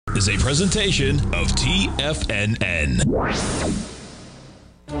is a presentation of TFNN.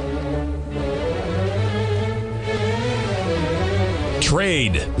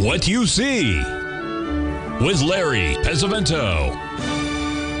 Trade what you see with Larry Pesavento.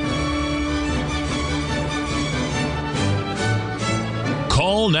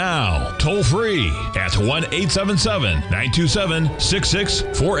 Call now, toll free at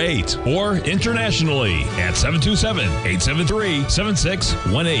 1-877-927-6648 or internationally at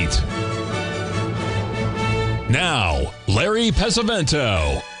 727-873-7618. Now, Larry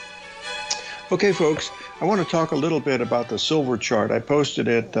Pesavento. Okay, folks, I want to talk a little bit about the silver chart. I posted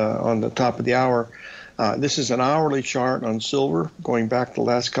it on the top of the hour. This is an hourly chart on silver going back the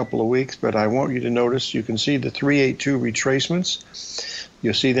last couple of weeks, but I want you to notice you can see the 382 retracements.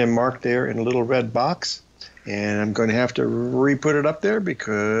 You'll see them marked there in a little red box, and I'm going to have to re-put it up there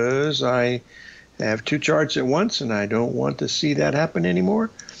because I have two charts at once, and I don't want to see that happen anymore.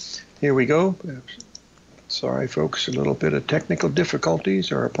 Here we go. Sorry, folks, a little bit of technical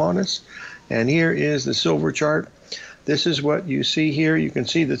difficulties are upon us. And here is the silver chart. This is what you see here. You can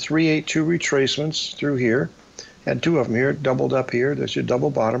see the 382 retracements through here. Had two of them here, doubled up here. There's your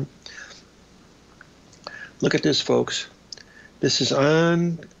double bottom. Look at this, folks. This is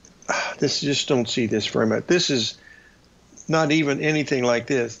just don't see this very much. This is not even anything like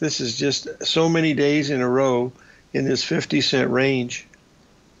this. This is just so many days in a row in this 50-cent range.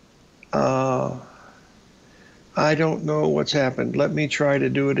 I don't know what's happened. Let me try to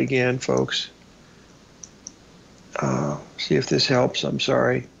do it again, folks. See if this helps. I'm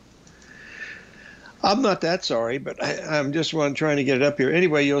sorry. I'm not that sorry, but I'm just trying to get it up here.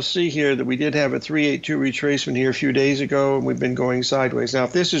 Anyway, you'll see here that we did have a 382 retracement here a few days ago, and we've been going sideways. Now,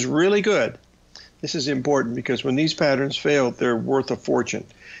 if this is really good, this is important because when these patterns fail, they're worth a fortune.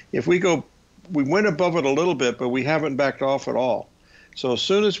 If we went above it a little bit, but we haven't backed off at all. So as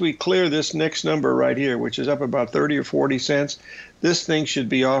soon as we clear this next number right here, which is up about 30 or 40 cents, this thing should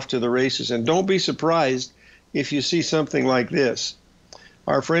be off to the races. And don't be surprised if you see something like this.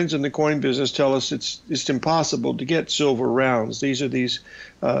 Our friends in the coin business tell us it's impossible to get silver rounds. These are these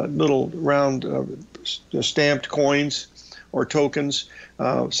little round stamped coins or tokens.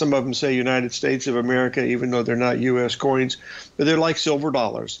 Some of them say United States of America, even though they're not U.S. coins. But they're like silver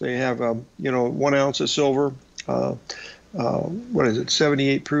dollars. They have, 1 ounce of silver. What is it?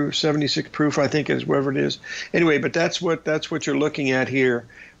 78 proof, 76 proof, I think is whatever it is. Anyway, but that's what you're looking at here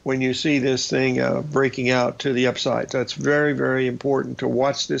when you see this thing breaking out to the upside. That's very, very important to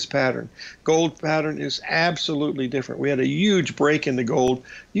watch this pattern. Gold pattern is absolutely different. We had a huge break in the gold,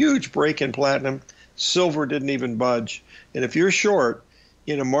 huge break in platinum. Silver didn't even budge. And if you're short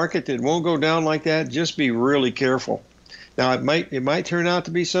in a market that won't go down like that, just be really careful. Now, it might turn out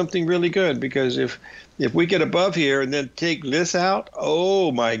to be something really good, because if we get above here and then take this out,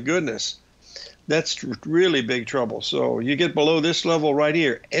 oh my goodness, that's really big trouble. So you get below this level right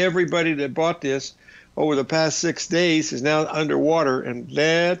here. Everybody that bought this over the past 6 days is now underwater, and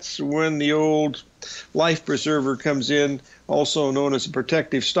that's when the old life preserver comes in, also known as a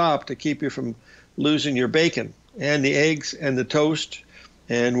protective stop, to keep you from losing your bacon and the eggs and the toast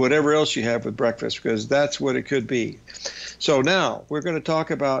and whatever else you have with breakfast, because that's what it could be. So now we're going to talk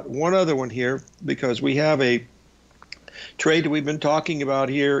about one other one here, because we have a trade that we've been talking about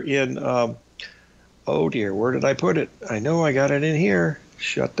here in, oh dear, where did I put it? I know I got it in here.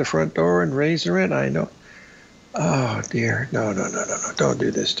 Shut the front door and raise the rent. I know. Oh dear, no, don't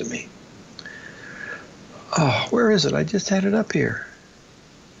do this to me. Oh, where is it? I just had it up here.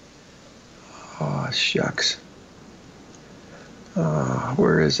 Oh, shucks.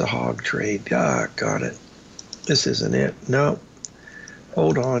 Where is the hog trade? Ah, got it. This isn't it. No.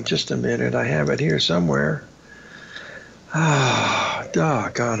 Hold on just a minute. I have it here somewhere. Ah,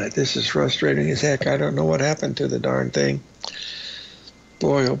 doggone it. This is frustrating as heck. I don't know what happened to the darn thing.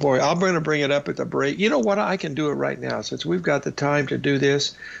 Boy, oh boy. I'm going to bring it up at the break. You know what? I can do it right now. Since we've got the time to do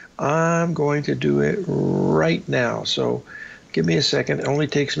this, I'm going to do it right now. So give me a second. It only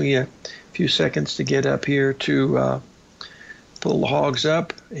takes me a few seconds to get up here to pull the hogs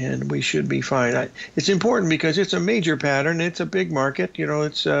up, and we should be fine. It's important because it's a major pattern. It's a big market.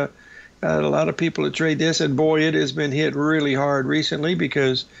 It's got a lot of people that trade this, and boy, it has been hit really hard recently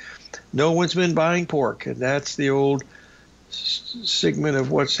because no one's been buying pork, and that's the old segment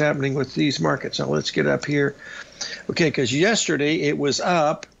of what's happening with these markets. Now let's get up here. Okay, because yesterday it was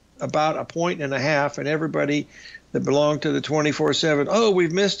up about 1.5 points, and everybody that belonged to the 24/7, oh,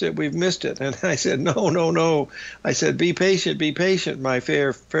 we've missed it. And I said, no. I said, be patient, my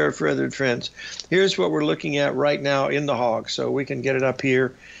fair feathered friends. Here's what we're looking at right now in the hog, so we can get it up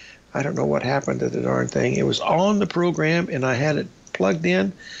here. I don't know what happened to the darn thing. It was on the program, and I had it plugged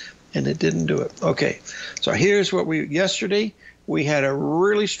in, and it didn't do it. Okay, so here's what yesterday we had a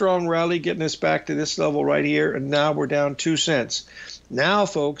really strong rally getting us back to this level right here, and now we're down 2 cents. Now,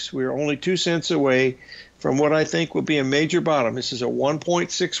 folks, we're only 2 cents away from what I think will be a major bottom. This is a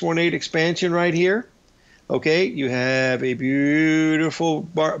 1.618 expansion right here. Okay, you have a beautiful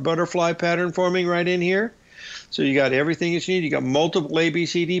butterfly pattern forming right in here. So you got everything that you need. You got multiple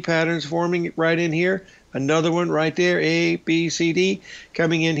ABCD patterns forming right in here. Another one right there, ABCD,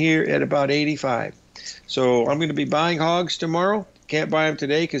 coming in here at about 85. So I'm going to be buying hogs tomorrow. Can't buy them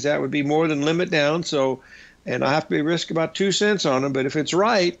today because that would be more than limit down. So, and I have to risk about 2 cents on them. But if it's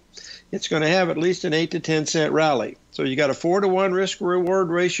right, it's going to have at least an 8 to 10 cent rally. So you got a 4-to-1 risk-reward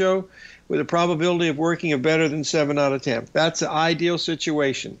ratio with a probability of working of better than 7 out of 10. That's the ideal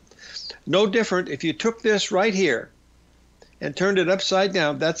situation. No different if you took this right here and turned it upside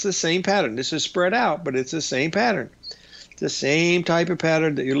down. That's the same pattern. This is spread out, but it's the same pattern. The same type of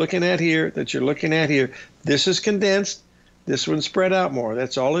pattern that you're looking at here, This is condensed. This one's spread out more.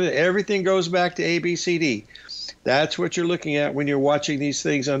 That's all it is. Everything goes back to ABCD. That's what you're looking at when you're watching these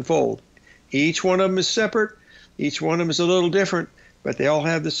things unfold. Each one of them is separate. Each one of them is a little different, but they all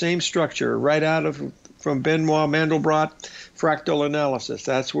have the same structure right out of from Benoit Mandelbrot fractal analysis.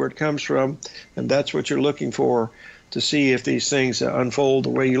 That's where it comes from, and that's what you're looking for to see if these things unfold the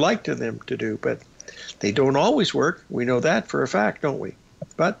way you like them to do. But they don't always work. We know that for a fact, don't we?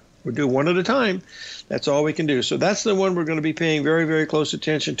 But we do one at a time. That's all we can do. So that's the one we're going to be paying very, very close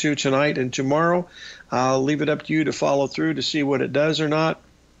attention to tonight and tomorrow. I'll leave it up to you to follow through to see what it does or not.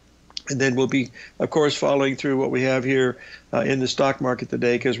 And then we'll be, of course, following through what we have here in the stock market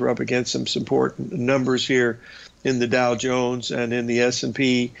today, because we're up against some important numbers here in the Dow Jones and in the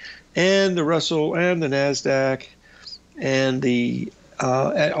S&P and the Russell and the NASDAQ. And the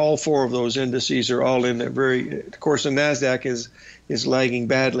all four of those indices are all in a of course, the NASDAQ is lagging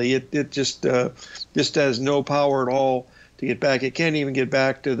badly. It just has no power at all to get back. It can't even get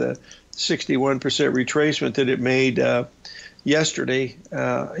back to the 61% retracement that it made yesterday,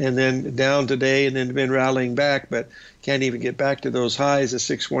 and then down today, and then been rallying back, but can't even get back to those highs of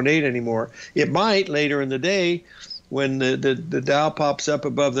 618 anymore. It might later in the day when the Dow pops up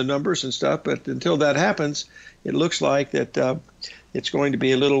above the numbers and stuff, but until that happens, it looks like that it's going to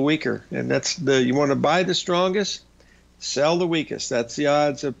be a little weaker. And that's you want to buy the strongest, sell the weakest. That's the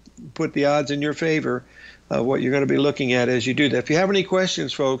odds put the odds in your favor of what you're going to be looking at as you do that. If you have any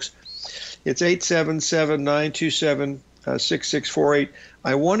questions, folks, it's 877-927-6648.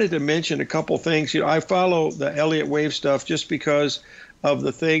 I wanted to mention a couple things. I follow the Elliott Wave stuff just because of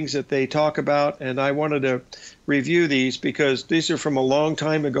the things that they talk about, and I wanted to review these because these are from a long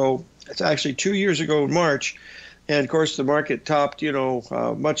time ago. It's actually 2 years ago in March, and of course the market topped,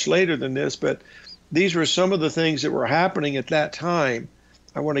 much later than this, but these were some of the things that were happening at that time.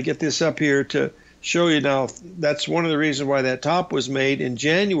 I want to get this up here to show you now. That's one of the reasons why that top was made in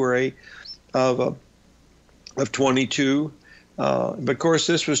January of 22. But of course,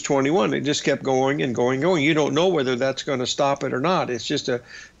 this was 21. It just kept going and going and going. You don't know whether that's going to stop it or not. It's just a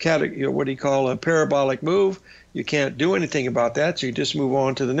what do you call a parabolic move. You can't do anything about that, so you just move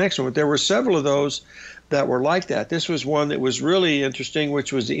on to the next one. But there were several of those that were like that. This was one that was really interesting,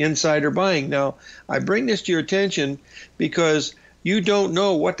 which was the insider buying. Now, I bring this to your attention because you don't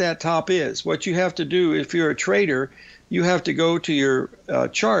know what that top is. What you have to do, if you're a trader, you have to go to your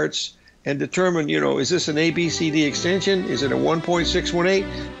charts and determine, is this an ABCD extension? Is it a 1.618?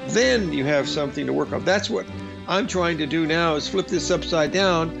 Then you have something to work on. That's what I'm trying to do now, is flip this upside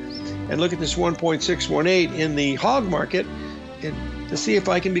down and look at this 1.618 in the hog market and to see if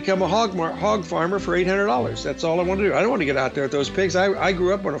I can become a hog farmer for $800. That's all I want to do. I don't want to get out there with those pigs. I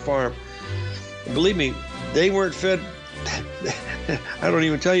grew up on a farm. And believe me, they weren't fed. I don't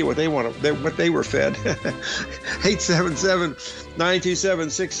even tell you what they what they were fed.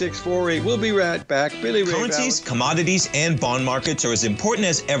 877-927-6648. We'll be right back. Billy Ray Currencies, commodities, and bond markets are as important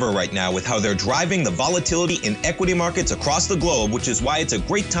as ever right now with how they're driving the volatility in equity markets across the globe, which is why it's a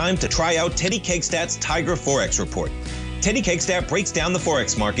great time to try out Teddy Kakestat's Tiger Forex Report. Teddy Kakestat breaks down the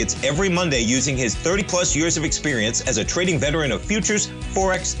Forex markets every Monday using his 30-plus years of experience as a trading veteran of futures,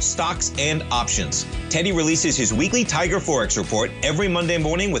 Forex, stocks, and options. Teddy releases his weekly Tiger Forex Report every Monday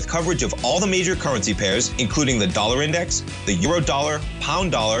morning with coverage of all the major currency pairs, including the dollar index, the euro dollar,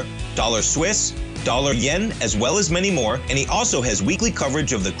 pound dollar, dollar Swiss, dollar yen, as well as many more, and he also has weekly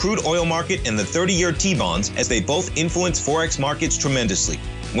coverage of the crude oil market and the 30-year T-bonds, as they both influence Forex markets tremendously.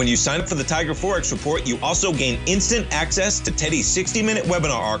 When you sign up for the Tiger Forex Report, you also gain instant access to Teddy's 60-minute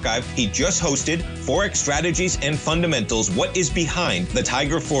webinar archive he just hosted, Forex Strategies and Fundamentals, What is Behind the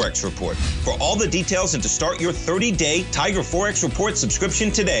Tiger Forex Report. For all the details and to start your 30-day Tiger Forex Report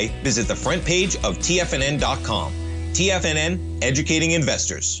subscription today, visit the front page of TFNN.com. TFNN, educating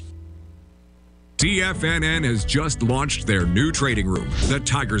investors. TFNN has just launched their new trading room, the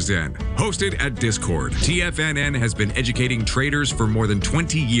Tiger's Den, hosted at Discord. TFNN has been educating traders for more than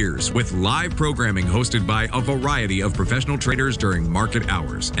 20 years with live programming hosted by a variety of professional traders during market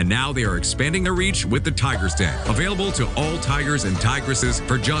hours. And now they are expanding their reach with the Tiger's Den, available to all tigers and tigresses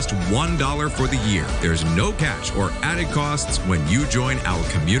for just $1 for the year. There's no catch or added costs when you join our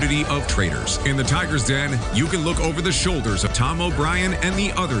community of traders. In the Tiger's Den, you can look over the shoulders of Tom O'Brien and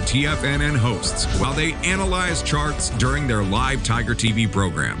the other TFNN hosts while they analyze charts during their live Tiger TV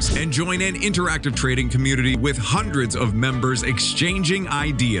programs, and join an interactive trading community with hundreds of members exchanging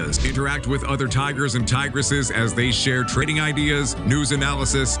ideas. Interact with other tigers and tigresses as they share trading ideas, news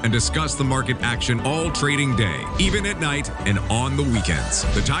analysis, and discuss the market action all trading day, even at night and on the weekends.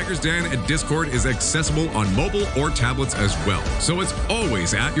 The Tiger's Den at Discord is accessible on mobile or tablets as well, so it's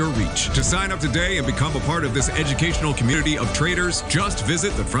always at your reach. To sign up today and become a part of this educational community of traders, just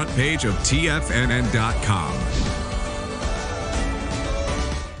visit the front page of TFNN.com.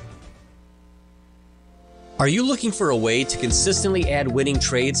 Are you looking for a way to consistently add winning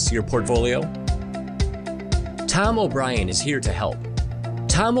trades to your portfolio? Tom O'Brien is here to help.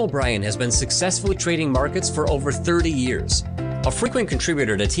 Tom O'Brien has been successfully trading markets for over 30 years. A frequent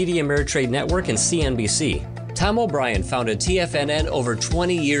contributor to TD Ameritrade Network and CNBC, Tom O'Brien founded TFNN over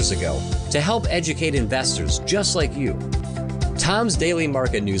 20 years ago to help educate investors just like you. Tom's daily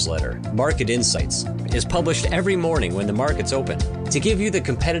market newsletter, Market Insights, is published every morning when the market's open to give you the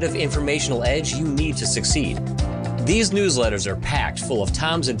competitive informational edge you need to succeed. These newsletters are packed full of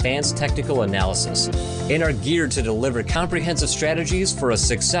Tom's advanced technical analysis and are geared to deliver comprehensive strategies for a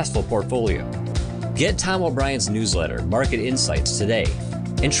successful portfolio. Get Tom O'Brien's newsletter, Market Insights, today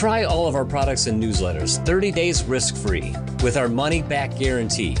and try all of our products and newsletters 30 days risk-free with our money-back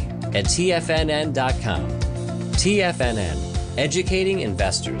guarantee at TFNN.com. TFNN. Educating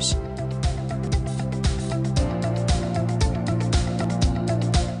investors.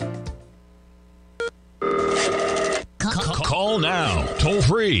 Call now, toll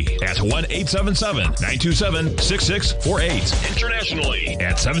free at 1-877-927-6648. Internationally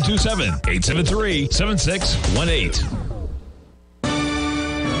at 727-873-7618.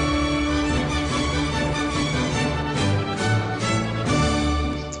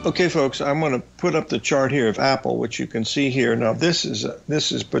 Okay, folks, I'm going to put up the chart here of Apple, which you can see here. Now, this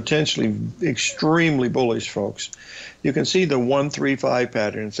is potentially extremely bullish, folks. You can see the 135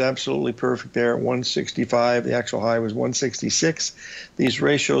 pattern. It's absolutely perfect there at 165. The actual high was 166. These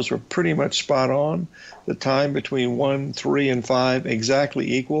ratios were pretty much spot on. The time between 1, 3, and 5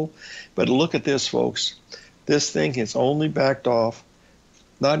 exactly equal. But look at this, folks. This thing has only backed off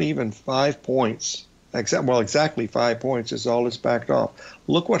not even 5 points. Exactly 5 points is all it's backed off.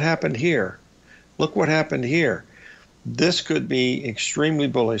 Look what happened here. Look what happened here. This could be extremely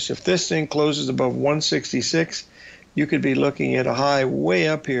bullish. If this thing closes above 166, you could be looking at a high way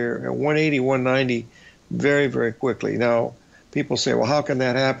up here at 180, 190 very, very quickly. Now, people say, well, how can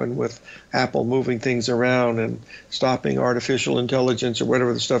that happen with Apple moving things around and stopping artificial intelligence or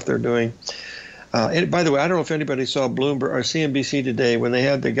whatever the stuff they're doing? And by the way, I don't know if anybody saw Bloomberg or CNBC today when they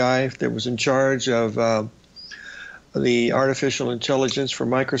had the guy that was in charge of the artificial intelligence for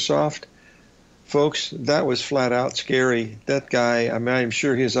Microsoft. Folks, that was flat out scary. That guy, I mean, I'm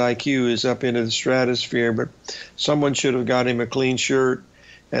sure his IQ is up into the stratosphere, but someone should have got him a clean shirt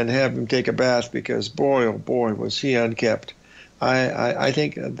and have him take a bath because, boy, oh boy, was he unkept. I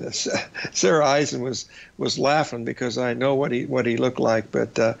think Sarah Eisen was laughing because I know what he looked like,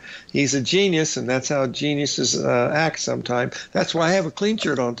 but he's a genius, and that's how geniuses act sometimes. That's why I have a clean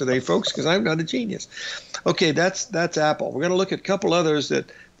shirt on today, folks, because I'm not a genius. Okay, that's Apple. We're going to look at a couple others that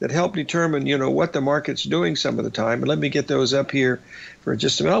help determine, what the market's doing some of the time. And let me get those up here for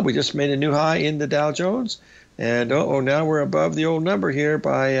just a minute. We just made a new high in the Dow Jones. And now we're above the old number here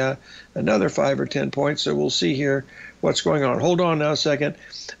by another 5 or 10 points. So we'll see here what's going on. Hold on now a second.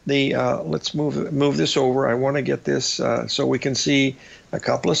 Let's move this over. I want to get this so we can see a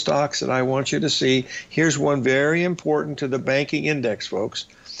couple of stocks that I want you to see. Here's one very important to the banking index, folks.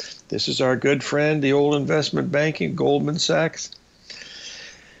 This is our good friend, the old investment banking, Goldman Sachs.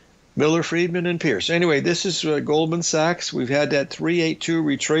 Miller, Friedman, and Pierce. Anyway, this is Goldman Sachs. We've had that 382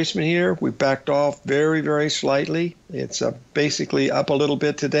 retracement here. We backed off very, very slightly. It's basically up a little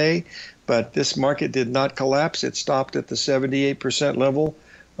bit today, but this market did not collapse. It stopped at the 78% level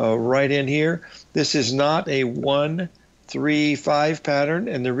right in here. This is not a 1, 3, 5 pattern,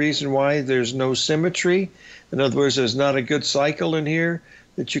 and the reason why there's no symmetry, in other words, there's not a good cycle in here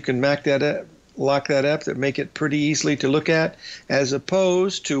that you can lock that up, that make it pretty easily to look at, as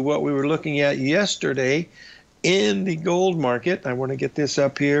opposed to what we were looking at yesterday in the gold market. I want to get this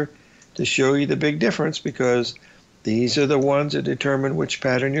up here to show you the big difference, because these are the ones that determine which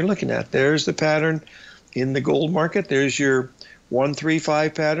pattern you're looking at. There's the pattern in the gold market. There's your 1, 3,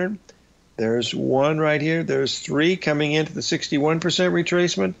 5 pattern. There's 1 right here. There's 3 coming into the 61%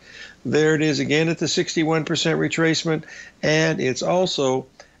 retracement. There it is again at the 61% retracement. And it's also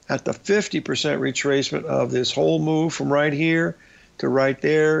at the 50% retracement of this whole move from right here to right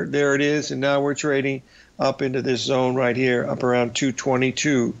there. There it is. And now we're trading up into this zone right here, up around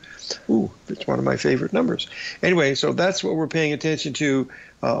 222. Ooh, it's one of my favorite numbers. Anyway, so that's what we're paying attention to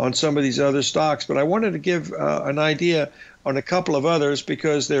on some of these other stocks. But I wanted to give an idea on a couple of others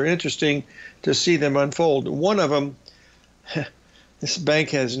because they're interesting to see them unfold. One of them, this bank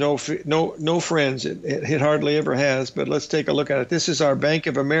has no friends. It hardly ever has, but let's take a look at it. This is our Bank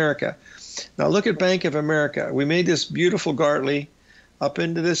of America. Now look at Bank of America. We made this beautiful Gartley up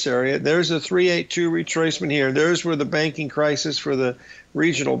into this area. There's a 382 retracement here. There's where the banking crisis for the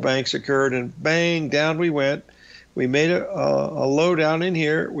regional banks occurred, and bang, down we went. We made a low down in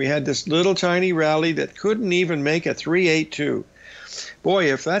here. We had this little tiny rally that couldn't even make a 382.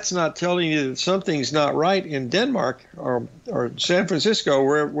 Boy, if that's not telling you that something's not right in Denmark or San Francisco,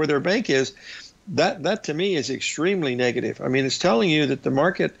 where their bank is, that to me is extremely negative. I mean, it's telling you that the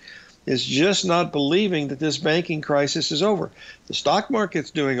market is just not believing that this banking crisis is over. The stock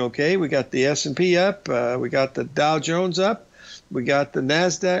market's doing okay. We got the S&P up. We got the Dow Jones up. We got the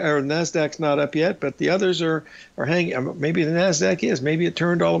NASDAQ, or NASDAQ's not up yet, but the others are hanging. Maybe the NASDAQ is. Maybe it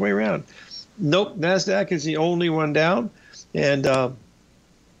turned all the way around. Nope, NASDAQ is the only one down. And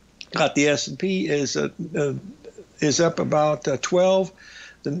got the S&P is up about 12.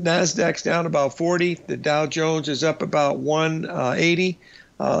 The NASDAQ's down about 40. The Dow Jones is up about 180.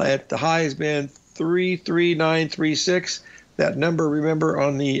 At the high has been 33936. That number, remember,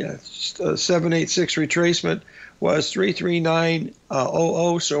 on the 786 retracement was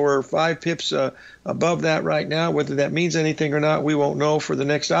 33900. So we're 5 pips above that right now. Whether that means anything or not, we won't know for the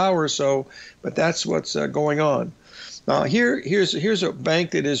next hour or so. But that's what's going on. Now here's a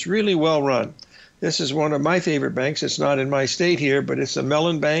bank that is really well run. This is one of my favorite banks. It's not in my state here, but it's the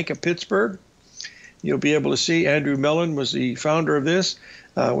Mellon Bank of Pittsburgh. You'll be able to see Andrew Mellon was the founder of this.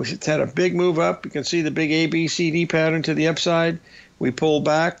 It's had a big move up. You can see the big ABCD pattern to the upside. We pull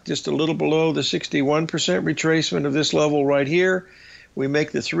back just a little below the 61% retracement of this level right here. We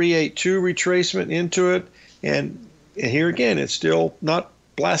make the 382 retracement into it. And here again, it's still not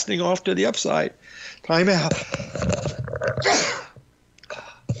blasting off to the upside. Time out.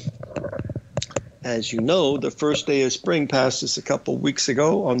 As you know, the first day of spring passed us a couple weeks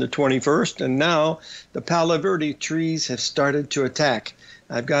ago on the 21st, and now the Palo Verde trees have started to attack.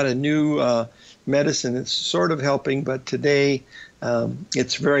 I've got a new medicine that's sort of helping, but today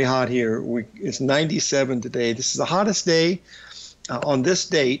it's very hot here. It's 97 today. This is the hottest day on this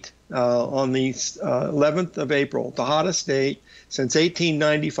date, on the 11th of April, the hottest day since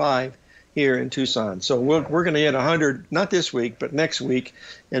 1895. Here in Tucson. So we're going to hit 100, not this week, but next week.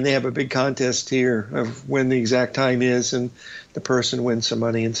 And they have a big contest here of when the exact time is, and the person wins some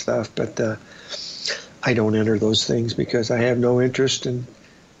money and stuff. But I don't enter those things because I have no interest. And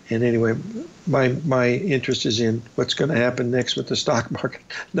anyway, my interest is in what's going to happen next with the stock market,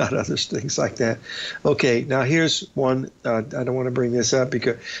 not other things like that. Okay, now here's one. I don't want to bring this up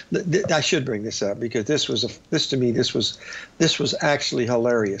because I should bring this up because this was actually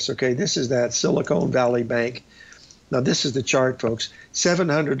hilarious. Okay, this is that Silicon Valley Bank. Now this is the chart, folks.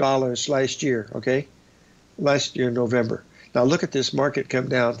 $700 last year. Okay, last year in November. Now look at this market come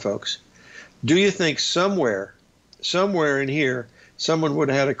down, folks. Do you think somewhere in here someone would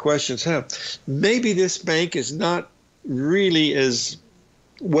have had a question, maybe this bank is not really as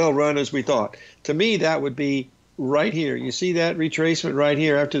well run as we thought? To me, that would be right here. You see that retracement right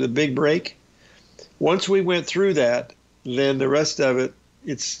here after the big break? Once we went through that, then the rest of it,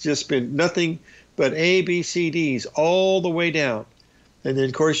 it's just been nothing but A, B, C, Ds all the way down. And then,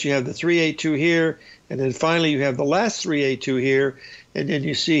 of course, you have the 382 here, and then finally you have the last 382 here, and then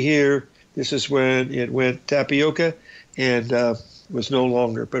you see here, this is when it went tapioca and was no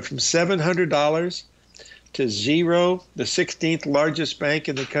longer. But from $700 to zero, the 16th largest bank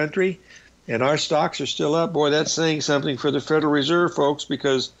in the country, and our stocks are still up. Boy, that's saying something for the Federal Reserve, folks,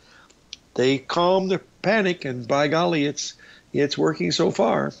 because they calmed the panic, and by golly, it's working so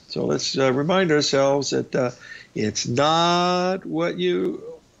far. So let's remind ourselves that it's not what you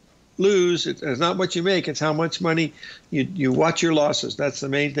lose. It's not what you make. It's how much money you watch your losses. That's the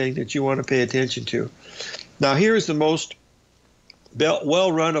main thing that you want to pay attention to. Now, here's the most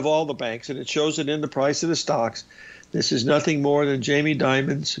well-run of all the banks, and it shows it in the price of the stocks. This is nothing more than Jamie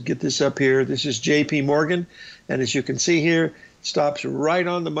Dimon's. Get this up here. This is J.P. Morgan, and as you can see here, it stops right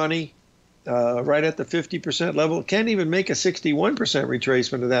on the money, right at the 50% level. Can't even make a 61%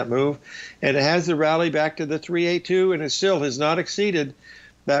 retracement of that move, and it has the rally back to the 382, and it still has not exceeded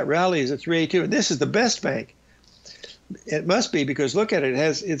that rally. Is at 382, and this is the best bank. It must be, because look at it.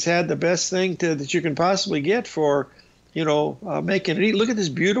 It's had the best thing that you can possibly get for, making it. Look at this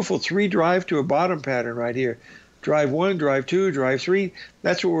beautiful 3 drive to a bottom pattern right here. Drive 1, drive 2, drive 3.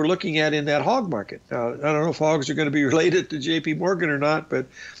 That's what we're looking at in that hog market. Now, I don't know if hogs are going to be related to J.P. Morgan or not, but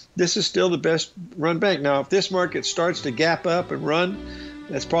this is still the best run bank. Now, if this market starts to gap up and run,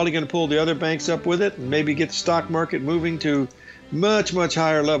 that's probably going to pull the other banks up with it and maybe get the stock market moving to much, much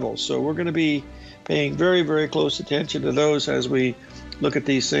higher levels. So we're going to be paying very, very close attention to those as we look at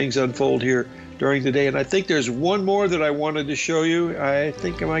these things unfold here during the day. And I think there's one more that I wanted to show you. I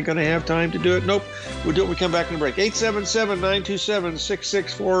think, am I going to have time to do it? Nope. We'll do it when we come back in the break.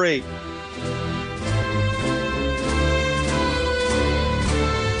 877-927-6648.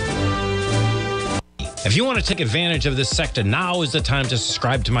 If you want to take advantage of this sector, now is the time to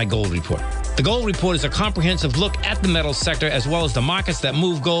subscribe to my Gold Report. The Gold Report is a comprehensive look at the metals sector as well as the markets that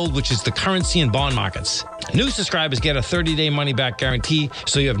move gold, which is the currency and bond markets. New subscribers get a 30-day money-back guarantee,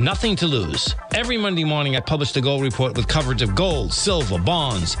 so you have nothing to lose. Every Monday morning, I publish the Gold Report with coverage of gold, silver,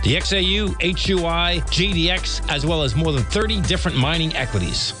 bonds, the XAU, HUI, GDX, as well as more than 30 different mining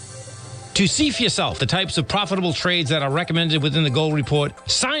equities. To see for yourself the types of profitable trades that are recommended within the Gold Report,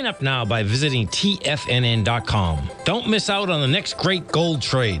 sign up now by visiting TFNN.com. Don't miss out on the next great gold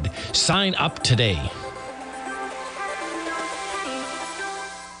trade. Sign up today.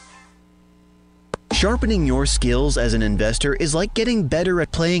 Sharpening your skills as an investor is like getting better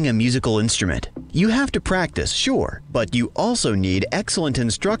at playing a musical instrument. You have to practice, sure, but you also need excellent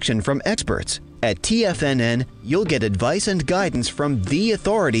instruction from experts. At TFNN, you'll get advice and guidance from the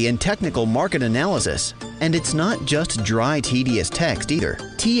authority in technical market analysis. And it's not just dry, tedious text either.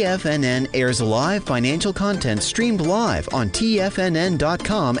 TFNN airs live financial content streamed live on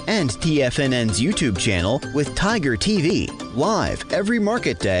TFNN.com and TFNN's YouTube channel with Tiger TV, live every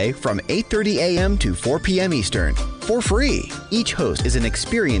market day from 8:30 a.m. to 4 p.m. Eastern. For free. Each host is an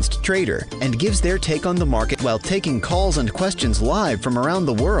experienced trader and gives their take on the market while taking calls and questions live from around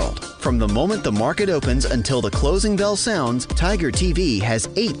the world. From the moment the market opens until the closing bell sounds, Tiger TV has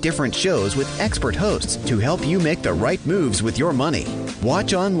 8 different shows with expert hosts to help you make the right moves with your money.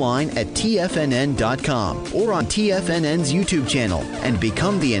 Watch online at TFNN.com or on TFNN's YouTube channel and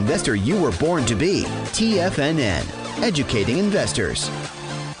become the investor you were born to be. TFNN, educating investors.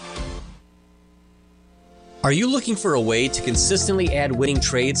 Are you looking for a way to consistently add winning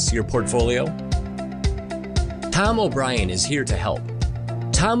trades to your portfolio? Tom O'Brien is here to help.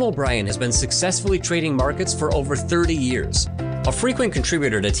 Tom O'Brien has been successfully trading markets for over 30 years. A frequent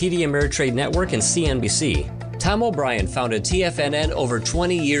contributor to TD Ameritrade Network and CNBC, Tom O'Brien founded TFNN over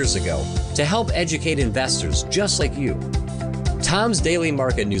 20 years ago to help educate investors just like you. Tom's daily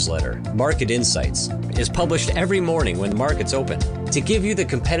market newsletter, Market Insights, is published every morning when the markets open to give you the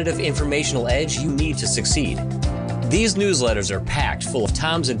competitive informational edge you need to succeed. These newsletters are packed full of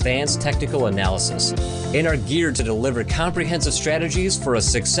Tom's advanced technical analysis and are geared to deliver comprehensive strategies for a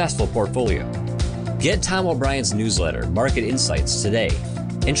successful portfolio. Get Tom O'Brien's newsletter, Market Insights, today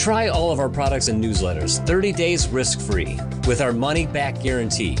and try all of our products and newsletters 30 days risk-free with our money-back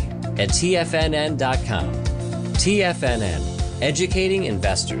guarantee at TFNN.com. TFNN, educating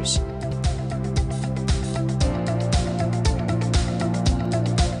investors.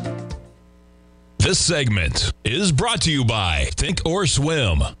 This segment is brought to you by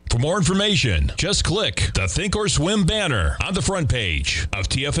Thinkorswim. For more information, just click the Thinkorswim banner on the front page of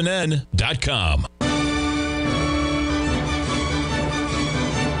TFNN.com.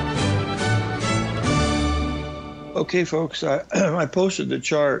 Okay, folks, I posted the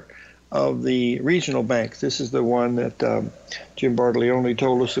chart of the regional banks. This is the one that Jim Bartolioni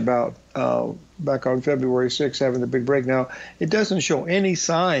told us about back on February 6th, having the big break. Now, it doesn't show any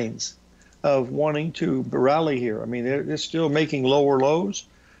signs of wanting to rally here. I mean, they're still making lower lows.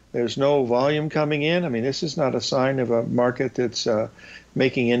 There's no volume coming in. I mean, this is not a sign of a market that's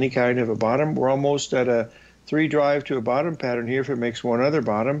making any kind of a bottom. We're almost at a 3 drive to a bottom pattern here if it makes one other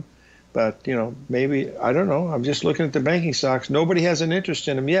bottom. But, you know, maybe, I don't know. I'm just looking at the banking stocks. Nobody has an interest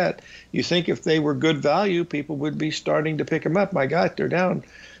in them yet. You think if they were good value, people would be starting to pick them up. My God, they're down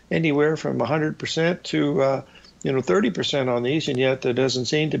anywhere from 100% to 30% on these, and yet there doesn't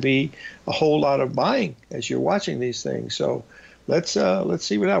seem to be a whole lot of buying as you're watching these things. So let's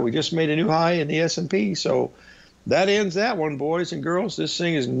see what happens. We just made a new high in the S&P, so that ends that one, boys and girls. This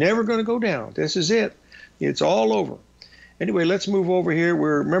thing is never going to go down. This is it. It's all over. Anyway, let's move over here.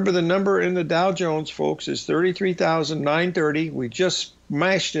 Remember the number in the Dow Jones, folks, is 33,930. We just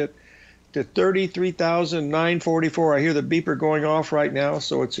smashed it to 33,944. I hear the beeper going off right now,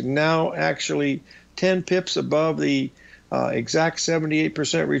 so it's now actually 10 pips above the exact 78%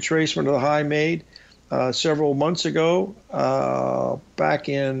 retracement of the high made several months ago, back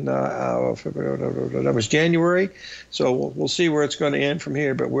in, that was January. So we'll see where it's going to end from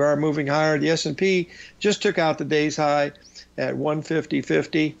here, but we are moving higher. The S&P just took out the day's high at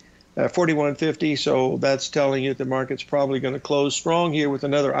 41.50, so that's telling you the market's probably going to close strong here with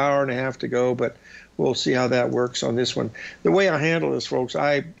another hour and a half to go, but we'll see how that works on this one. The way I handle this, folks,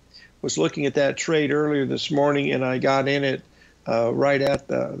 I was looking at that trade earlier this morning, and I got in it right at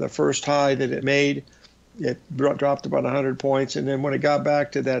the first high that it made. It dropped about 100 points, and then when it got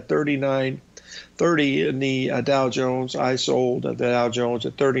back to that 39.30 in the Dow Jones, I sold the Dow Jones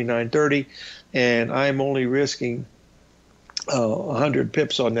at 39.30, and I'm only risking 100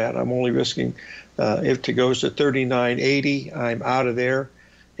 pips on that. I'm only risking, if it goes to 39.80, I'm out of there.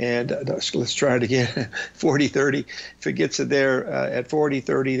 And let's try it again, 40.30. If it gets it there at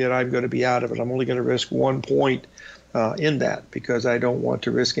 40.30, then I'm going to be out of it. I'm only going to risk 1 point in that because I don't want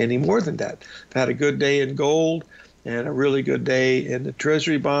to risk any more than that. I've had a good day in gold and a really good day in the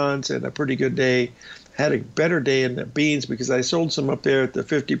Treasury bonds and a pretty good day. Had a better day in the beans because I sold some up there at the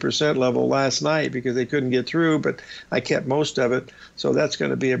 50% level last night because they couldn't get through, but I kept most of it. So that's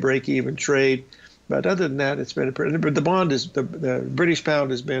going to be a break-even trade. But other than that, it's been a pretty. But the bond is the British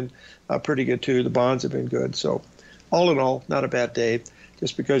pound has been pretty good too. The bonds have been good. So, all in all, not a bad day.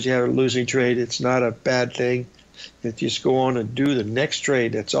 Just because you have a losing trade, it's not a bad thing. You just go on and do the next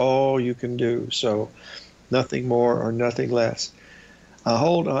trade. That's all you can do. So, nothing more or nothing less.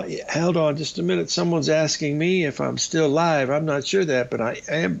 Hold on just a minute. Someone's asking me if I'm still live. I'm not sure that, but I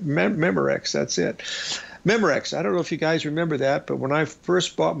am. Memorex. That's it. Memorex, I don't know if you guys remember that, but when I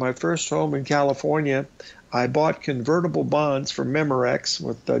first bought my first home in California, I bought convertible bonds from Memorex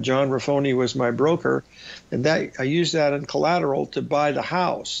with John Raffoni was my broker, and that I used that in collateral to buy the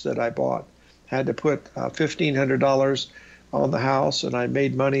house that I bought. Had to put $1,500 on the house, and I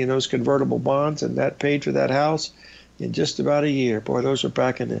made money in those convertible bonds, and that paid for that house in just about a year. Boy, those were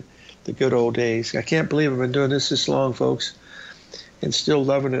back in the good old days. I can't believe I've been doing this long, folks, and still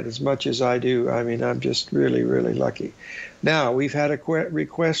loving it as much as I do. I mean, I'm just really, really lucky. Now, we've had a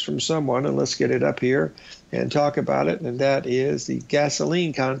request from someone, and let's get it up here and talk about it, and that is the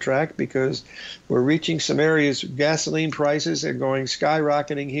gasoline contract, because we're reaching some areas. Gasoline prices are going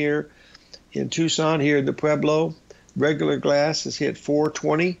skyrocketing here in Tucson, here in the Pueblo. Regular gas has hit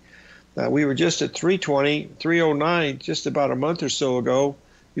 420. We were just at 320, 309 just about a month or so ago.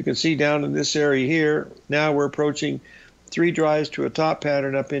 You can see down in this area here, now we're approaching 3 drives to a top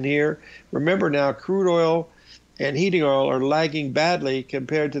pattern up in here. Remember now, crude oil and heating oil are lagging badly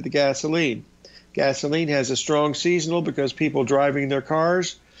compared to the gasoline. Gasoline has a strong seasonal because people driving their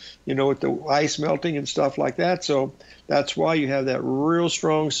cars, with the ice melting and stuff like that. So that's why you have that real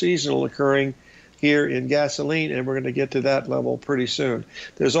strong seasonal occurring here in gasoline, and we're going to get to that level pretty soon.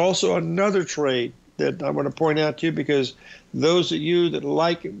 There's also another trade that I want to point out to you, because those of you that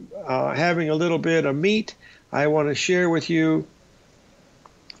like having a little bit of meat, I want to share with you.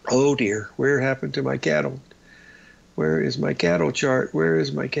 Oh dear, where happened to my cattle? Where is my cattle chart? Where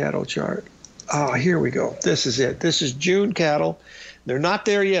is my cattle chart? Ah, here we go. This is it. This is June cattle. They're not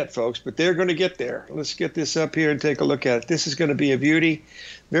there yet, folks, but they're going to get there. Let's get this up here and take a look at it. This is going to be a beauty.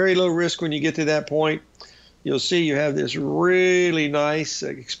 Very low risk when you get to that point. You'll see you have this really nice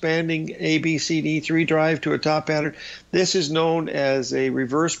expanding ABCD 3 drive to a top pattern. This is known as a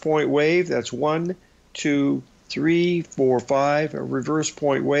reverse point wave. That's 1, 2, 3, 4, 5, a reverse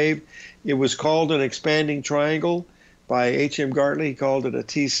point wave. It was called an expanding triangle by H.M. Gartley. He called it a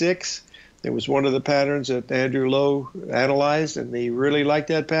T6. It was one of the patterns that Andrew Lowe analyzed, and he really liked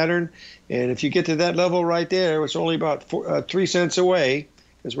that pattern. And if you get to that level right there, it's only about 3 cents away,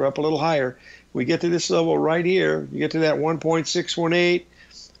 because we're up a little higher. We get to this level right here. You get to that 1.618.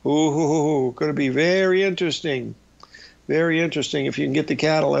 Ooh, going to be very interesting. Very interesting if you can get the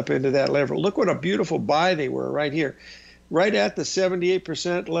cattle up into that level. Look what a beautiful buy they were right here. Right at the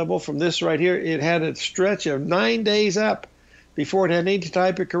 78% level from this right here, it had a stretch of 9 days up before it had any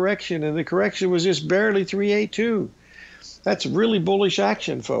type of correction, and the correction was just barely 382. That's really bullish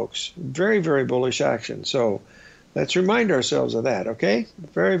action, folks. Very, very bullish action. So let's remind ourselves of that, okay?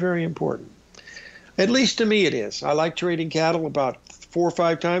 Very, very important. At least to me it is. I like trading cattle about 4 or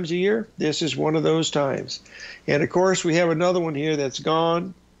 5 times a year. This is one of those times. And of course, we have another one here that's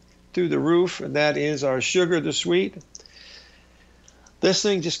gone through the roof, and that is our sugar the sweet. This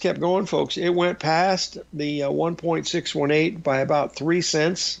thing just kept going, folks. It went past the 1.618 by about 3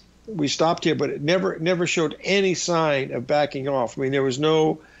 cents. We stopped here, but it never showed any sign of backing off. I mean, there was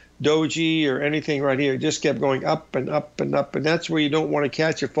no doji or anything right here. It just kept going up and up and up, and that's where you don't want to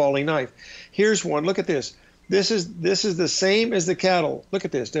catch a falling knife. Here's one. Look at this. This is the same as the cattle. Look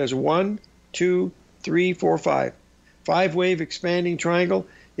at this. There's 1, 2, 3, 4, 5. 5-wave expanding triangle.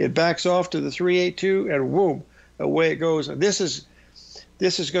 It backs off to the 382, and boom, away it goes. And this is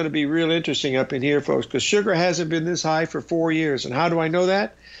going to be real interesting up in here, folks, because sugar hasn't been this high for 4 years. And how do I know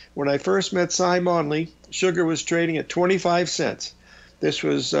that? When I first met Cy Monley, sugar was trading at 25 cents. This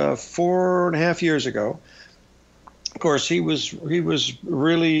was 4.5 years ago. Of course, he was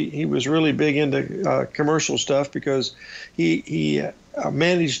really big into commercial stuff because he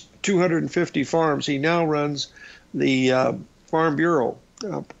managed 250 farms. He now runs the Farm Bureau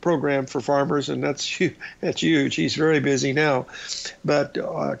program for farmers, and that's huge. He's very busy now. But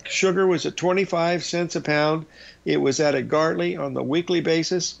sugar was at 25 cents a pound. It was at a Gartley on the weekly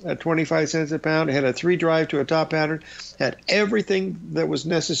basis at 25 cents a pound. It had a 3-drive to a top pattern, had everything that was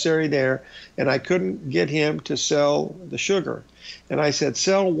necessary there, and I couldn't get him to sell the sugar. And I said,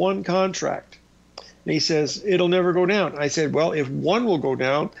 sell one contract. And he says, it'll never go down. I said, well, if one will go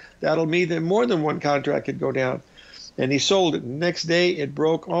down, that'll mean that more than one contract could go down. And he sold it. The next day, it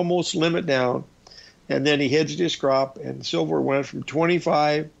broke almost limit down, and then he hedged his crop, and silver went from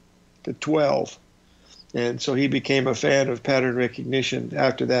 25 to 12. And so he became a fan of pattern recognition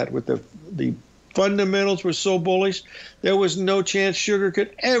after that. With the fundamentals were so bullish, there was no chance sugar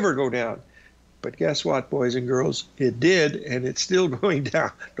could ever go down. But guess what, boys and girls? It did, and it's still going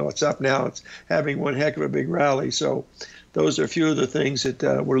down. No, it's up now. It's having one heck of a big rally. So those are a few of the things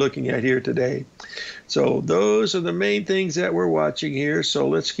that we're looking at here today. So those are the main things that we're watching here. So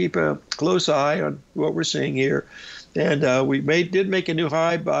let's keep a close eye on what we're seeing here. And we did make a new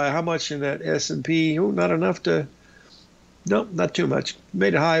high by how much in that S&P? Oh, not enough to, no, not too much.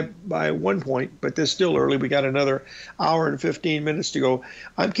 Made a high by 1 point, but it's still early. We got another hour and 15 minutes to go.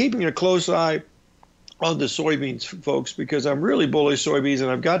 I'm keeping a close eye on the soybeans, folks, because I'm really bullish soybeans,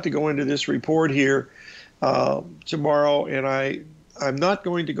 and I've got to go into this report here tomorrow, and I'm not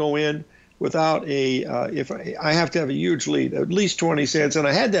going to go in without if I have to have a huge lead, at least 20 cents, and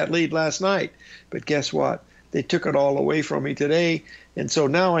I had that lead last night, but guess what? They took it all away from me today, and so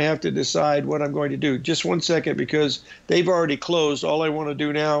now I have to decide what I'm going to do. Just 1 second, because they've already closed. All I want to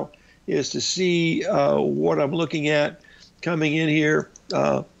do now is to see what I'm looking at coming in here.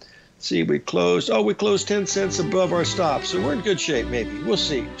 See, we closed 10 cents above our stop, so we're in good shape. Maybe we'll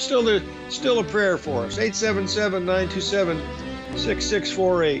see. Still a prayer for us.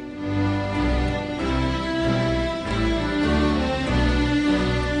 877-927-6648.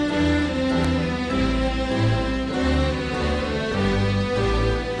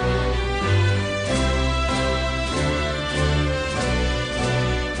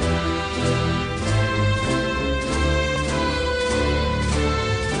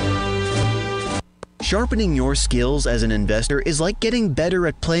 Sharpening your skills as an investor is like getting better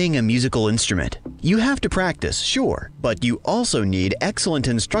at playing a musical instrument. You have to practice, sure, but you also need excellent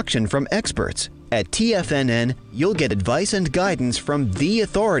instruction from experts. At TFNN, you'll get advice and guidance from the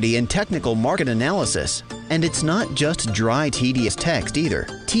authority in technical market analysis. And it's not just dry, tedious text either.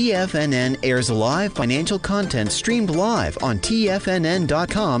 TFNN airs live financial content streamed live on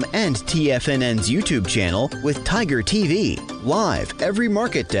TFNN.com and TFNN's YouTube channel with Tiger TV, live every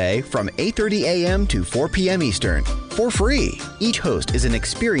market day from 8:30 a.m. to 4 p.m. Eastern, for free. Each host is an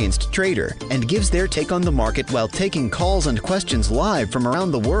experienced trader and gives their take on the market while taking calls and questions live from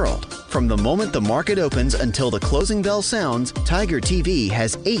around the world. From the moment the market opens until the closing bell sounds, Tiger TV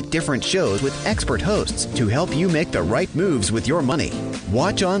has 8 different shows with expert hosts to help you make the right moves with your money.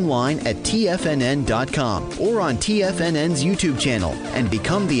 Watch online at TFNN.com or on TFNN's YouTube channel and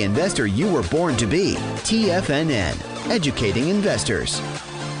become the investor you were born to be. TFNN, educating investors.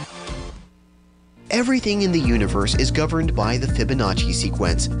 Everything in the universe is governed by the Fibonacci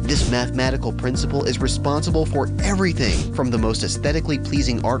sequence. This mathematical principle is responsible for everything from the most aesthetically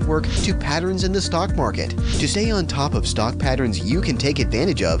pleasing artwork to patterns in the stock market. To stay on top of stock patterns you can take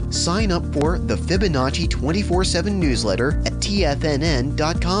advantage of, sign up for the Fibonacci 24/7 newsletter at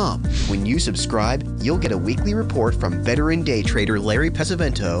TFNN.com. When you subscribe, you'll get a weekly report from veteran day trader Larry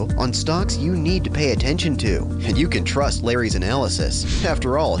Pesavento on stocks you need to pay attention to. And you can trust Larry's analysis.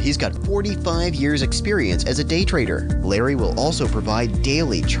 After all, he's got 45 years years' experience as a day trader. Larry will also provide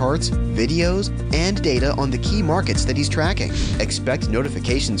daily charts, videos, and data on the key markets that he's tracking. Expect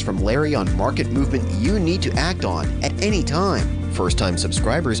notifications from Larry on market movement you need to act on at any time. First-time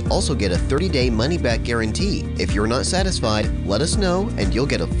subscribers also get a 30-day money-back guarantee. If you're not satisfied, let us know and you'll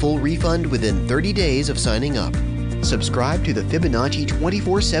get a full refund within 30 days of signing up. Subscribe to the Fibonacci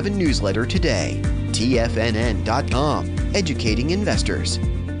 24/7 newsletter today. TFNN.com, educating investors.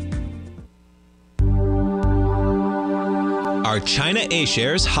 Are China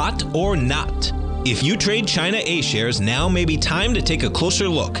A-shares hot or not? If you trade China A-shares, now may be time to take a closer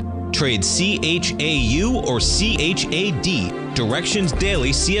look. Trade CHAU or CHAD, Directions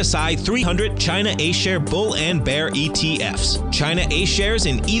Daily CSI 300 China A-share Bull and Bear ETFs. China A-shares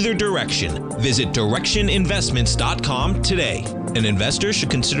in either direction. Visit directioninvestments.com today. An investor should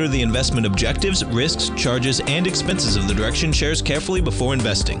consider the investment objectives, risks, charges, and expenses of the Direction shares carefully before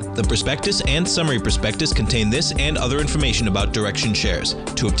investing. The prospectus and summary prospectus contain this and other information about Direction shares.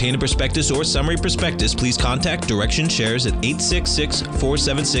 To obtain a prospectus or summary prospectus, please contact Direction shares at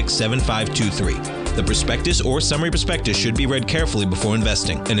 866-476-7523. The prospectus or summary prospectus should be read carefully before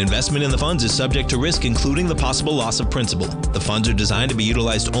investing. An investment in the funds is subject to risk, including the possible loss of principal. The funds are designed to be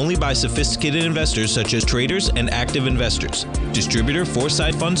utilized only by sophisticated investors such as traders and active investors. Distributor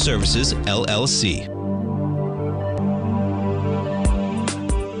Foresight Fund Services, LLC.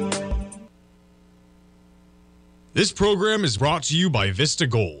 This program is brought to you by Vista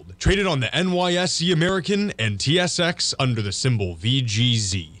Gold, traded on the NYSE American and TSX under the symbol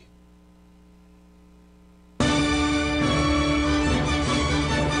VGZ.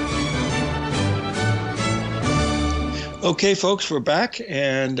 Okay, folks, we're back,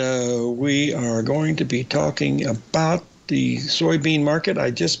 and we are going to be talking about the soybean market. I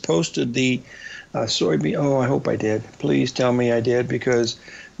just posted the soybean. Oh, I hope I did. Please tell me I did, because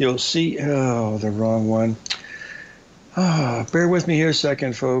you'll see. Oh, the wrong one. Oh, bear with me here a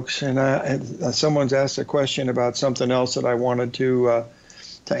second, folks. And someone's asked a question about something else that I wanted to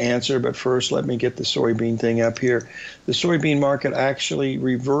answer, but first let me get the soybean thing up here. The soybean market actually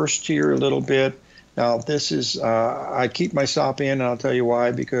reversed here a little bit. Now, this is, I keep my stop in, and I'll tell you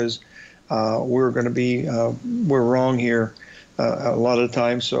why, because we're going to be, we're wrong here a lot of the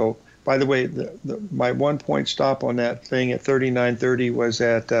time. So, by the way, my 1 point stop on that thing at 39.30 was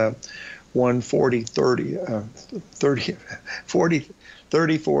at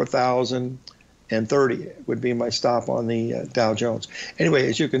 34,030 would be my stop on the Dow Jones. Anyway,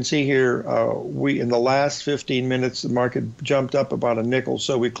 as you can see here, in the last 15 minutes, the market jumped up about a nickel,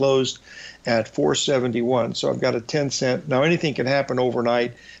 so we closed at 471. So I've got a 10-cent. Now, anything can happen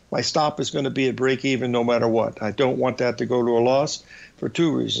overnight. My stop is going to be at break even no matter what. I don't want that to go to a loss for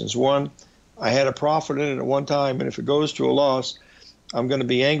two reasons. One, I had a profit in it at one time, and if it goes to a loss, I'm going to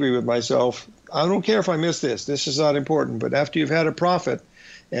be angry with myself. I don't care if I miss this. This is not important. But after you've had a profit,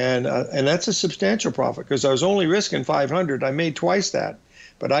 and that's a substantial profit, because I was only risking 500. I made twice that,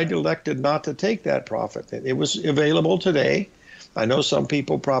 but I elected not to take that profit. It was available today. I know some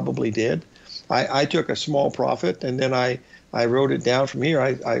people probably did. I took a small profit, and then I wrote it down from here.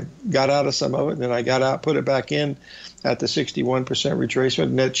 I got out of some of it, and then I got out, put it back in at the 61%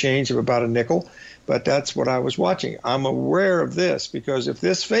 retracement, net change of about a nickel. But that's what I was watching. I'm aware of this, because if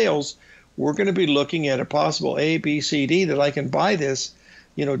this fails, we're going to be looking at a possible A, B, C, D that I can buy this,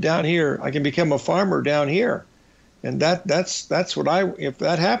 down here. I can become a farmer down here, and that's what if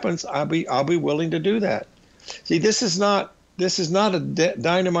that happens, I'll be willing to do that. See, this is not a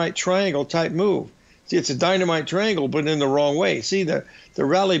dynamite triangle type move. See, it's a dynamite triangle, but in the wrong way. See, the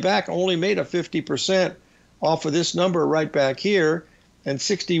rally back only made a 50% off of this number right back here, and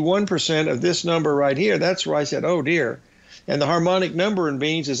 61% of this number right here. That's where I said, oh dear. And the harmonic number in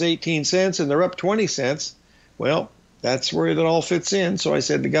beans is 18 cents, and they're up 20 cents. Well, that's where it all fits in. So I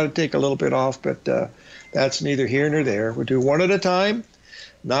said, you got to take a little bit off, but that's neither here nor there. We'll do one at a time.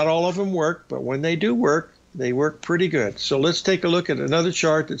 Not all of them work, but when they do work, they work pretty good. So let's take a look at another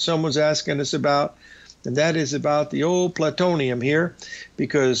chart that someone's asking us about, and that is about the old plutonium here,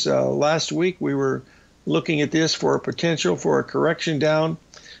 because last week we were looking at this for a potential for a correction down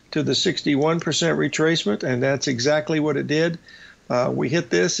to the 61% retracement, and that's exactly what it did. We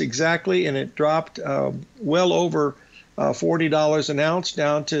hit this exactly, and it dropped well over $40 an ounce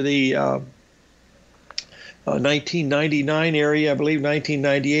down to the 1999 area. I believe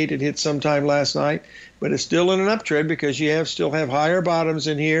 1998 it hit sometime last night, but it's still in an uptrend because you still have higher bottoms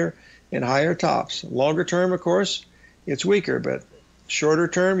in here and higher tops. Longer term, of course, it's weaker, but shorter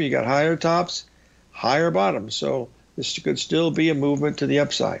term, you got higher tops, higher bottoms. So this could still be a movement to the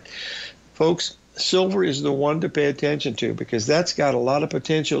upside. Folks, silver is the one to pay attention to because that's got a lot of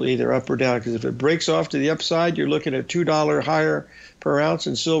potential either up or down. Because if it breaks off to the upside, you're looking at $2 higher per ounce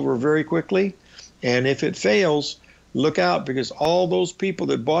in silver very quickly. And if it fails, look out, because all those people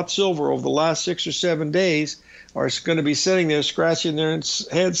that bought silver over the last 6 or 7 days are going to be sitting there scratching their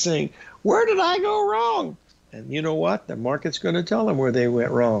heads saying, where did I go wrong? And you know what? The market's going to tell them where they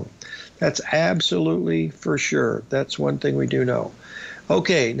went wrong. That's absolutely for sure. That's one thing we do know.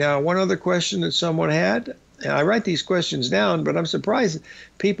 Okay, now one other question that someone had. And I write these questions down, but I'm surprised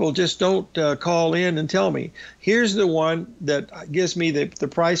people just don't call in and tell me. Here's the one that gives me the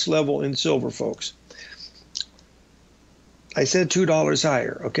price level in silver, folks. I said $2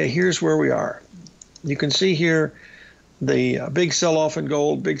 higher. Okay, here's where we are. You can see here the big sell-off in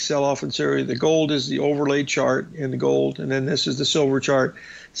gold, big sell-off in silver. The gold is the overlaid chart in the gold, and then this is the silver chart.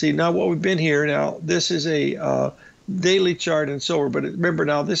 See, now what we've been here, now this is a daily chart in silver, but remember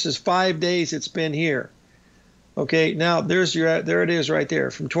now this is 5 days it's been here. Okay, now there it is right there,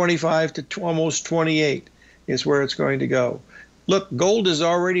 from 25 to almost 28 is where it's going to go. Look, gold has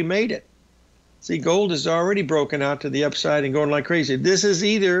already made it. See, gold is already broken out to the upside and going like crazy. This is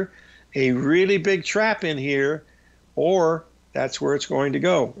either a really big trap in here, or that's where it's going to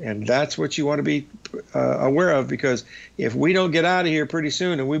go. And that's what you want to be aware of, because if we don't get out of here pretty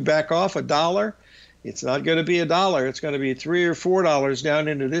soon and we back off $1, it's not going to be $1. It's going to be $3 or $4 down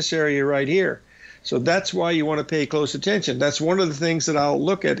into this area right here. So that's why you want to pay close attention. That's one of the things that I'll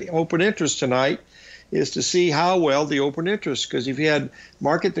look at open interest tonight, is to see how well the open interest, because if you had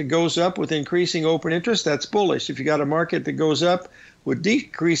market that goes up with increasing open interest, that's bullish. If you got a market that goes up with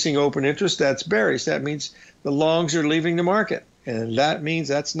decreasing open interest, that's bearish. That means the longs are leaving the market, and that means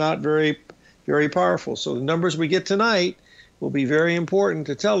that's not very, very powerful. So the numbers we get tonight will be very important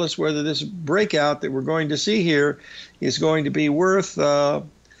to tell us whether this breakout that we're going to see here is going to be worth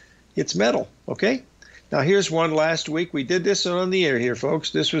its metal. Okay? Now here's one last week. We did this on the air here,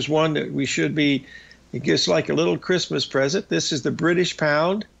 folks. This was one that we should be, it gets like a little Christmas present. This is the British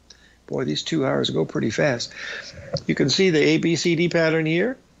pound. Boy, these 2 hours go pretty fast. You can see the ABCD pattern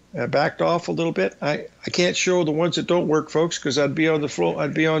here. Backed off a little bit. I can't show the ones that don't work, folks, because I'd be on the floor.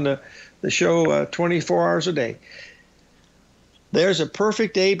 I'd be on the show 24 hours a day. There's a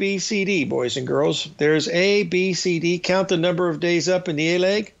perfect ABCD, boys and girls. There's ABCD. Count the number of days up in the A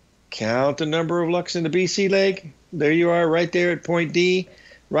leg. Count the number of lucks in the BC leg. There you are, right there at point D,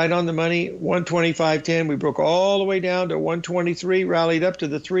 right on the money, 125.10. We broke all the way down to 123, rallied up to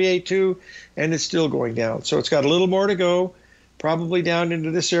the 382, and it's still going down. So it's got a little more to go, probably down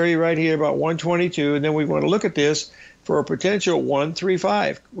into this area right here, about 122, and then we want to look at this for a potential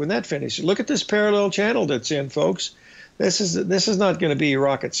 135 when that finishes. Look at this parallel channel that's in, folks. This is not going to be a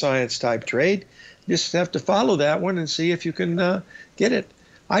rocket science type trade. You just have to follow that one and see if you can get it.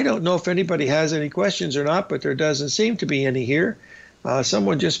 I don't know if anybody has any questions or not, but there doesn't seem to be any here.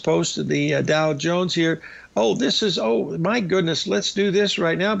 Someone just posted the Dow Jones here. Oh, my goodness, let's do this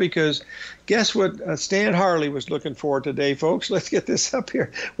right now, because guess what Stan Harley was looking for today, folks? Let's get this up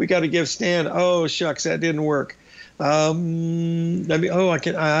here. We got to give Stan, oh, shucks, that didn't work. I've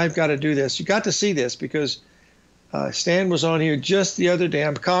got to do this. You got to see this, because Stan was on here just the other day.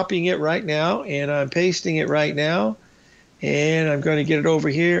 I'm copying it right now, and I'm pasting it right now. And I'm going to get it over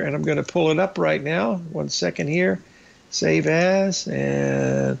here, and I'm going to pull it up right now. 1 second here. Save as,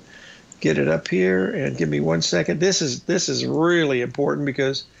 and get it up here, and give me 1 second. This is really important,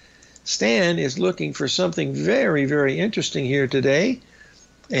 because Stan is looking for something very, very interesting here today.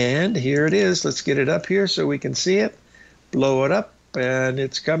 And here it is. Let's get it up here so we can see it. Blow it up, and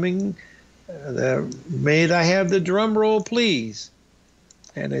it's coming. May I have the drum roll, please?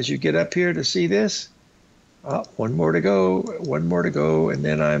 And as you get up here to see this, one more to go, and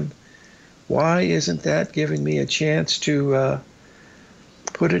then why isn't that giving me a chance to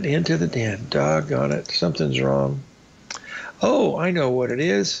put it into the den? Doggone it, something's wrong. Oh, I know what it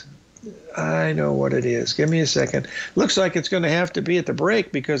is. Give me a second. Looks like it's going to have to be at the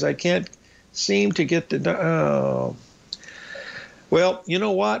break, because I can't seem to get the, Well, you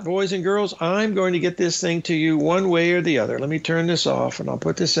know what, boys and girls? I'm going to get this thing to you one way or the other. Let me turn this off, and I'll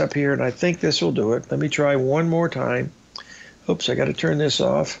put this up here, and I think this will do it. Let me try one more time. Oops, I got to turn this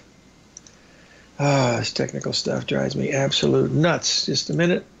off. This technical stuff drives me absolute nuts. Just a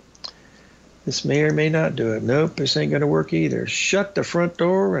minute. This may or may not do it. Nope, this ain't going to work either. Shut the front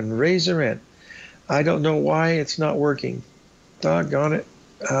door and raise the rent. I don't know why it's not working. Doggone it.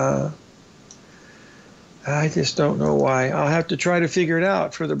 I just don't know why. I'll have to try to figure it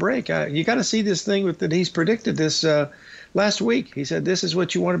out for the break. You got to see this thing that he's predicted this last week. He said this is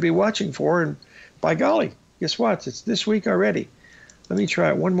what you want to be watching for, and by golly, guess what? It's this week already. Let me try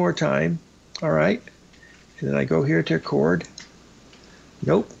it one more time. All right. And then I go here to record.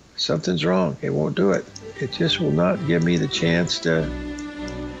 Nope, something's wrong. It won't do it. It just will not give me the chance to.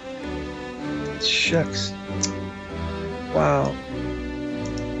 Shucks. Wow.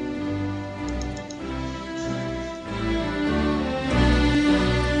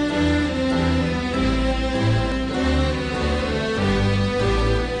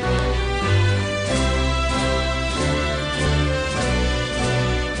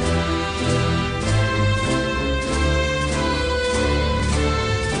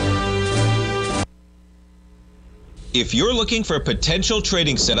 If you're looking for potential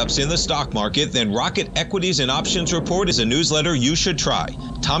trading setups in the stock market, then Rocket Equities and Options Report is a newsletter you should try.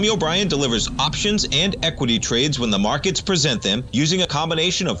 Tommy O'Brien delivers options and equity trades when the markets present them, using a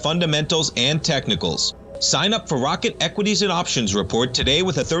combination of fundamentals and technicals. Sign up for Rocket Equities and Options Report today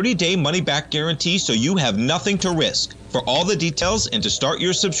with a 30-day money-back guarantee, so you have nothing to risk. For all the details and to start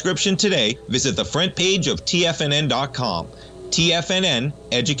your subscription today, visit the front page of TFNN.com. TFNN,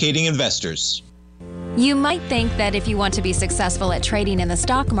 educating investors. You might think that if you want to be successful at trading in the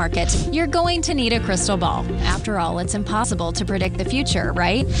stock market, you're going to need a crystal ball. After all, it's impossible to predict the future,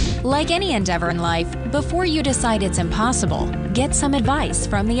 right? Like any endeavor in life, before you decide it's impossible, get some advice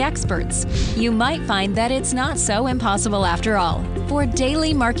from the experts. You might find that it's not so impossible after all. For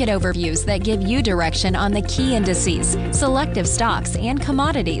daily market overviews that give you direction on the key indices, selective stocks, and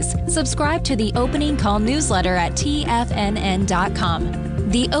commodities, subscribe to the Opening Call newsletter at TFNN.com.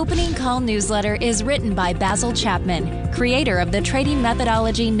 The Opening Call newsletter is written by Basil Chapman, creator of the trading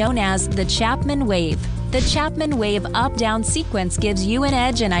methodology known as the Chapman Wave. The Chapman Wave up-down sequence gives you an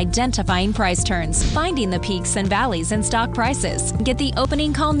edge in identifying price turns, finding the peaks and valleys in stock prices. Get the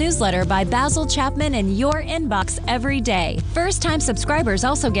Opening Call newsletter by Basil Chapman in your inbox every day. First-time subscribers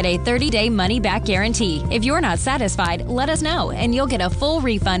also get a 30-day money-back guarantee. If you're not satisfied, let us know, and you'll get a full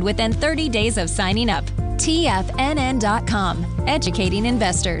refund within 30 days of signing up. TFNN.com, educating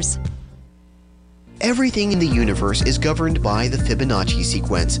investors. Everything in the universe is governed by the Fibonacci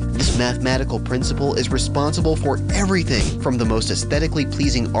sequence. This mathematical principle is responsible for everything from the most aesthetically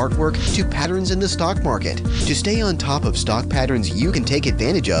pleasing artwork to patterns in the stock market. To stay on top of stock patterns you can take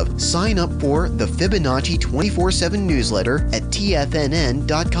advantage of, sign up for the Fibonacci 24/7 newsletter at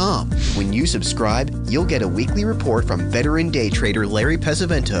TFNN.com. When you subscribe, you'll get a weekly report from veteran day trader Larry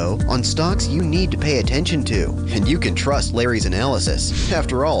Pesavento on stocks you need to pay attention to. And you can trust Larry's analysis.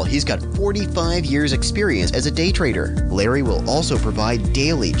 After all, he's got 45 years experience as a day trader. Larry will also provide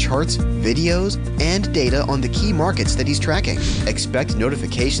daily charts, videos, and data on the key markets that he's tracking. Expect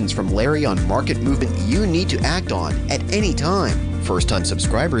notifications from Larry on market movement you need to act on at any time. First-time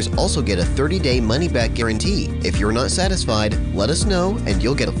subscribers also get a 30-day money-back guarantee. If you're not satisfied, let us know and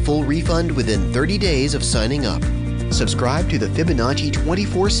you'll get a full refund within 30 days of signing up. Subscribe to the Fibonacci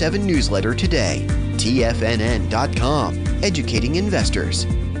 24/7 newsletter today. TFNN.com, educating investors.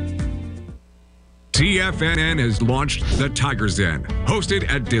 TFNN has launched the Tiger's Den, hosted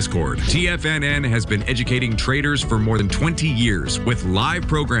at Discord. TFNN has been educating traders for more than 20 years with live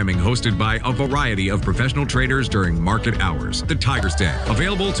programming hosted by a variety of professional traders during market hours. The Tiger's Den,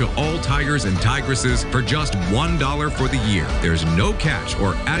 available to all tigers and tigresses for just $1 for the year. There's no catch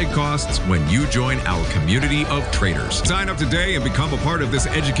or added costs when you join our community of traders. Sign up today and become a part of this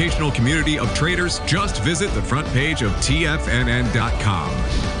educational community of traders. Just visit the front page of TFNN.com.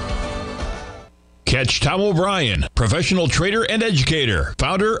 Catch Tom O'Brien, professional trader and educator,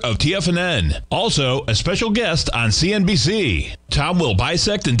 founder of TFNN. Also, a special guest on CNBC. Tom will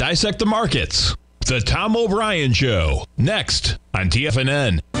bisect and dissect the markets. The Tom O'Brien Show, next on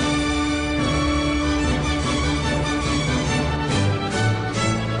TFNN.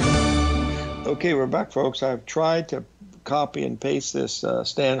 Okay, we're back, folks. I've tried to copy and paste this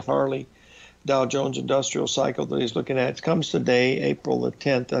Stan Harley Dow Jones Industrial Cycle that he's looking at. It comes today, April the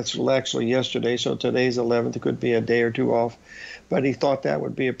 10th. That's actually yesterday, so today's 11th. It could be a day or two off. But he thought that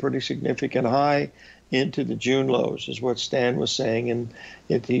would be a pretty significant high into the June lows, is what Stan was saying. And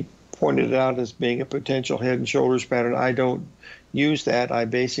he pointed it out as being a potential head and shoulders pattern. I don't use that. I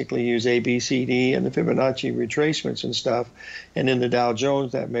basically use A, B, C, D, and the Fibonacci retracements and stuff. And in the Dow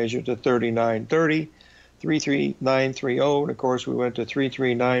Jones, that measured to 3930, 33930, and of course we went to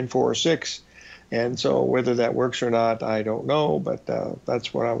 33946. And so whether that works or not, I don't know, but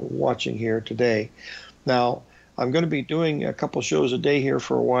that's what I'm watching here today. Now, I'm going to be doing a couple shows a day here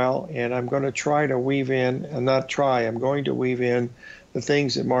for a while, and I'm going to try to weave in, and not try, I'm going to weave in the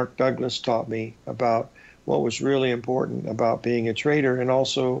things that Mark Douglas taught me about what was really important about being a trader and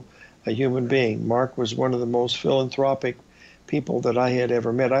also a human being. Mark was one of the most philanthropic people that I had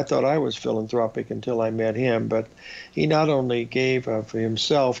ever met. I thought I was philanthropic until I met him, but he not only gave of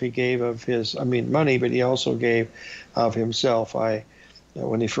himself, he gave of his, money, but he also gave of himself.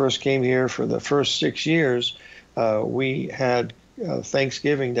 When he first came here for the first 6 years, we had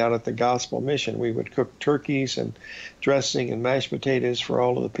Thanksgiving down at the Gospel Mission. We would cook turkeys and dressing and mashed potatoes for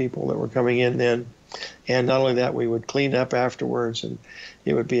all of the people that were coming in then. And not only that, we would clean up afterwards, and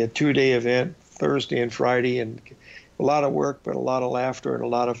it would be a 2-day event, Thursday and Friday, and a lot of work, but a lot of laughter and a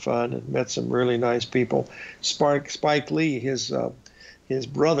lot of fun, and met some really nice people. Spike Lee, his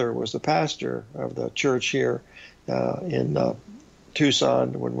brother, was the pastor of the church here in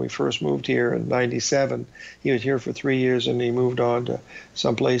Tucson when we first moved here in '97. He was here for 3 years, and he moved on to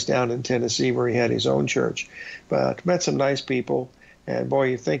someplace down in Tennessee where he had his own church. But met some nice people, and boy,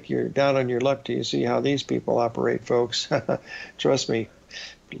 you think you're down on your luck till you see how these people operate, folks. Trust me,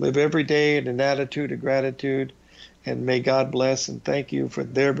 live every day in an attitude of gratitude. And may God bless, and thank you for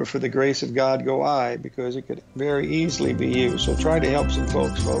the grace of God go I, because it could very easily be you. So try to help some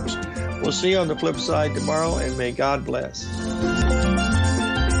folks. We'll see you on the flip side tomorrow, and may God bless.